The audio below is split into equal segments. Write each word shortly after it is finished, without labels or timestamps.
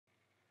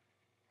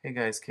Hey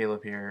guys,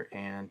 Caleb here,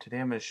 and today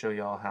I'm going to show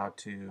y'all how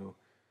to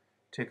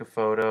take a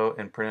photo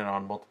and print it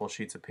on multiple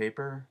sheets of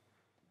paper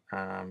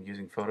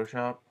using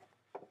Photoshop.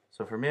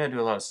 So for me, I do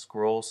a lot of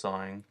scroll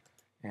sawing,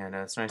 and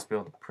it's nice to be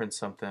able to print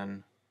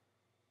something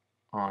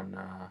on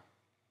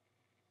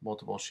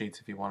multiple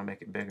sheets if you want to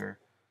make it bigger.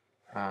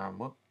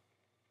 Whoop,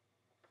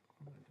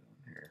 what am I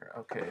doing here?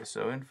 Okay,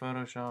 so in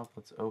Photoshop,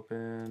 let's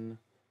open,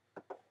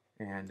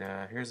 and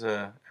here's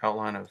a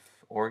outline of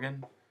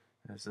Oregon.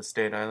 This is the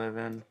state I live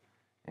in,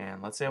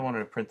 and let's say I wanted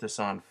to print this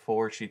on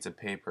 4 sheets of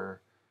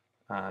paper.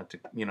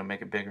 To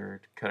make it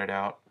bigger, to cut it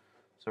out.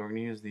 So we're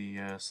going to use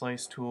the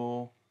slice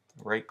tool,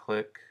 right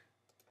click,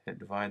 hit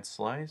divide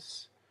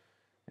slice,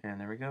 and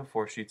there we go,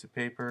 4 sheets of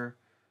paper.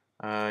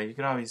 You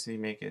can obviously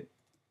make it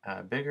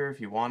bigger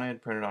if you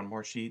wanted, print it on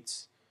more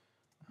sheets,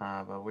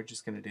 but we're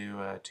just going to do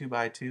 2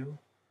 by 2.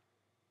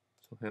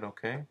 So hit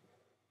OK.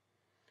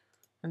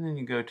 And then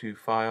you go to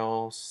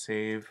File,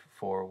 Save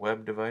for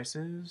Web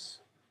Devices,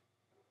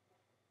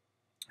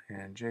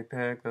 and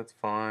JPEG, that's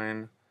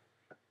fine.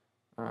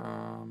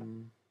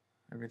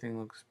 Everything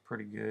looks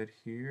pretty good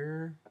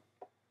here.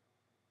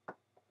 So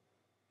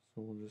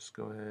we'll just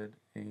go ahead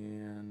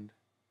and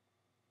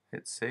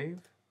hit save.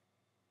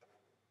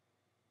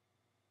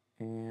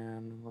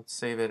 And let's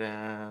save it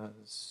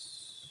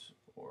as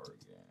Oregon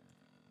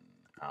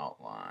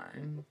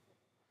outline.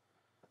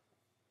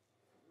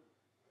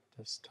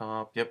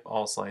 Desktop, yep,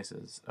 all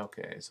slices.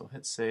 Okay, so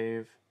hit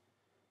save.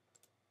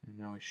 And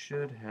now we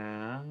should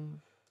have,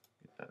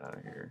 get that out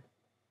of here,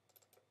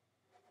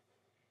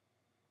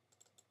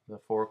 the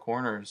 4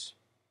 corners.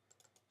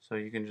 So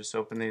you can just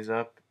open these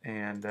up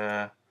and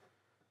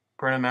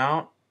print them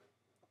out,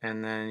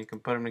 and then you can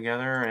put them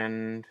together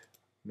and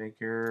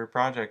make your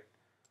project.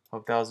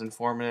 Hope that was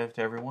informative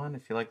to everyone.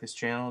 If you like this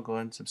channel, go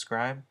ahead and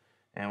subscribe,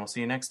 and we'll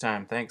see you next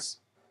time. Thanks.